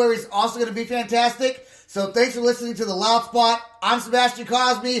 January is also going to be fantastic. So thanks for listening to The Loud Spot. I'm Sebastian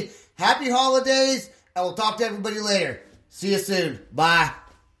Cosme. Happy holidays, and we'll talk to everybody later. See you soon. Bye.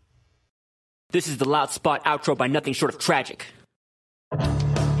 This is the Loud Spot outro by Nothing Short of Tragic.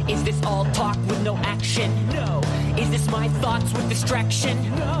 Is this all talk with no action? No. Is this my thoughts with distraction?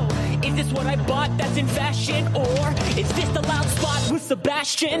 No. Is this what I bought that's in fashion? Or is this the Loud Spot with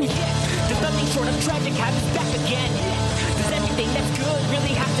Sebastian? Yes. Does Nothing Short of Tragic have his back again? Yes. Does everything that's good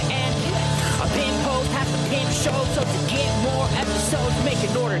really have to end? Yes. A pin post has to pin show, so to get more episodes, make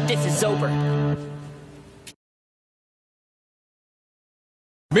an order, this is over.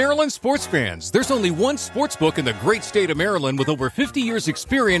 Maryland sports fans, there's only one sports book in the great state of Maryland with over 50 years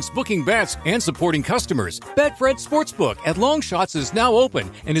experience booking bets and supporting customers. Betfred Sportsbook at Longshots is now open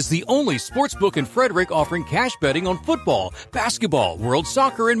and is the only sports book in Frederick offering cash betting on football, basketball, world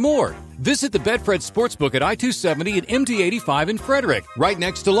soccer, and more. Visit the Betfred Sportsbook at I-270 and MD-85 in Frederick, right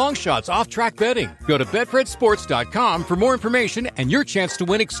next to Longshots off-track betting. Go to betfredsports.com for more information and your chance to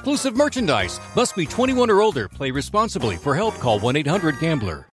win exclusive merchandise. Must be 21 or older. Play responsibly. For help, call 1-800-GAMBLER.